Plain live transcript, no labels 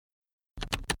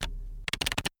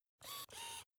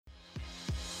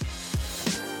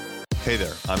Hey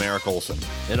there, I'm Eric Olson.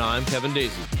 And I'm Kevin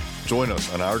Daisy. Join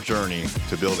us on our journey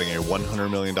to building a $100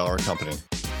 million company.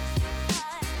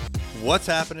 What's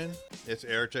happening? It's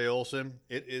Eric J. Olson.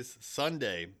 It is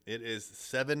Sunday. It is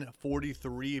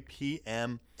 7:43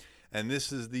 p.m. And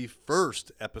this is the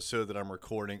first episode that I'm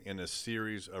recording in a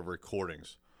series of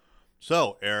recordings.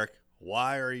 So, Eric,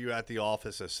 why are you at the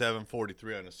office at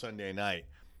 7:43 on a Sunday night?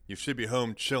 You should be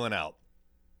home chilling out.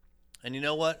 And you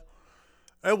know what?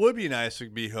 It would be nice to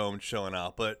be home chilling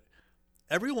out, but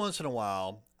every once in a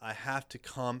while, I have to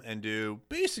come and do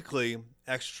basically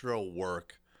extra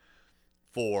work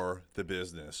for the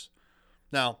business.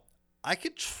 Now, I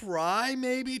could try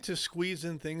maybe to squeeze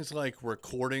in things like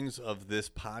recordings of this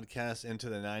podcast into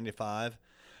the 9 to 5,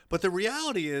 but the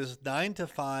reality is 9 to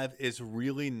 5 is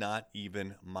really not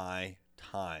even my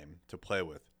time to play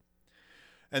with.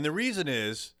 And the reason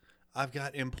is I've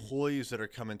got employees that are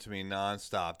coming to me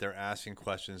nonstop. They're asking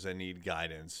questions. They need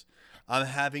guidance. I'm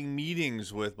having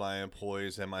meetings with my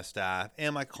employees and my staff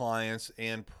and my clients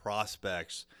and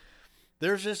prospects.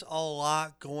 There's just a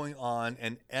lot going on,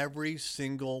 and every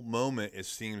single moment, it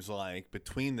seems like,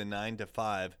 between the 9 to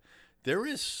 5, there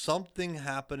is something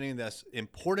happening that's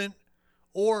important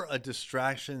or a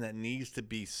distraction that needs to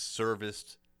be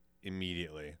serviced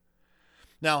immediately.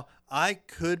 Now, I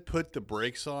could put the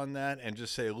brakes on that and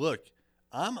just say, look,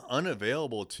 I'm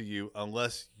unavailable to you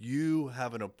unless you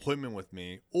have an appointment with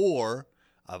me. Or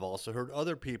I've also heard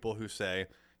other people who say,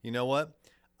 you know what?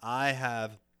 I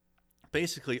have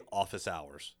basically office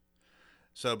hours.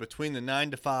 So between the 9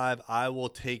 to 5, I will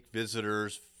take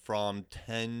visitors from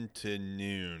 10 to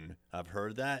noon. I've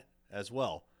heard that as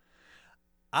well.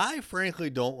 I frankly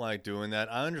don't like doing that.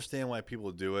 I understand why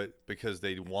people do it because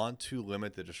they want to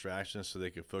limit the distractions so they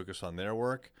can focus on their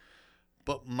work.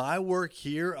 But my work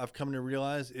here, I've come to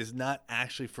realize, is not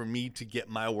actually for me to get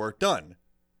my work done.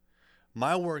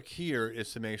 My work here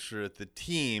is to make sure that the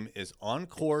team is on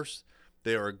course,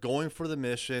 they are going for the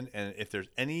mission, and if there's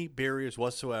any barriers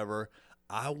whatsoever,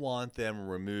 I want them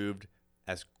removed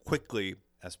as quickly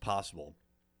as possible.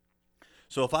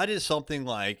 So if I did something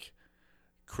like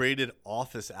created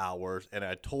office hours and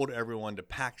I told everyone to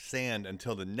pack sand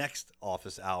until the next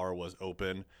office hour was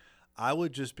open, I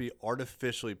would just be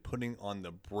artificially putting on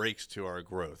the brakes to our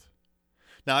growth.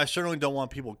 Now, I certainly don't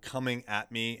want people coming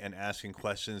at me and asking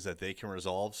questions that they can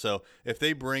resolve. So if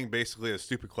they bring basically a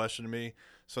stupid question to me,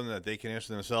 something that they can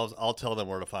answer themselves, I'll tell them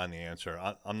where to find the answer.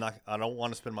 I don't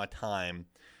want to spend my time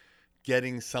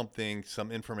getting some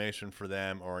information for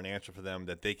them or an answer for them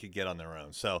that they could get on their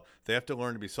own. So they have to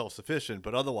learn to be self-sufficient,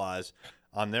 but otherwise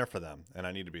I'm there for them and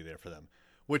I need to be there for them.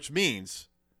 Which means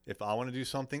if I want to do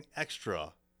something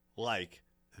extra like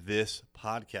this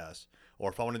podcast, or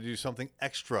if I want to do something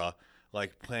extra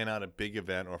like plan out a big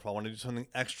event, or if I want to do something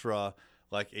extra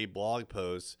like a blog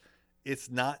post, it's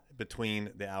not between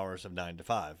the hours of 9 to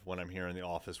 5 when I'm here in the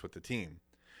office with the team.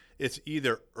 It's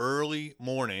either early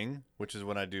morning, which is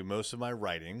when I do most of my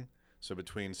writing, so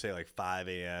between, say, like 5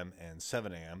 a.m. and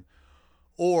 7 a.m.,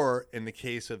 or in the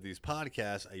case of these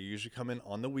podcasts, I usually come in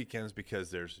on the weekends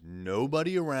because there's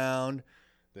nobody around.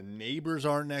 The neighbors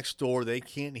aren't next door. They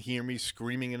can't hear me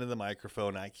screaming into the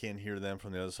microphone. I can't hear them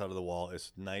from the other side of the wall.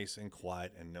 It's nice and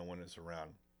quiet and no one is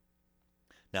around.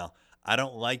 Now, I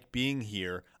don't like being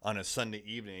here on a Sunday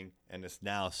evening and it's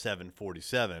now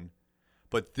 7:47.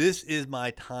 But this is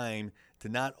my time to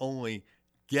not only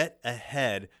get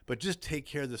ahead, but just take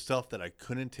care of the stuff that I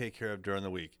couldn't take care of during the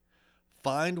week.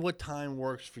 Find what time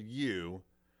works for you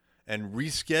and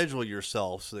reschedule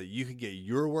yourself so that you can get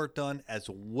your work done as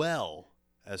well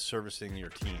as servicing your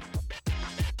team.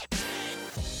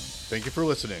 Thank you for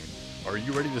listening. Are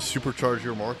you ready to supercharge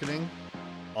your marketing?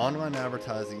 Online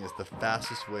advertising is the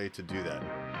fastest way to do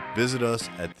that. Visit us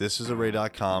at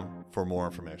thisisarray.com for more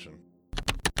information.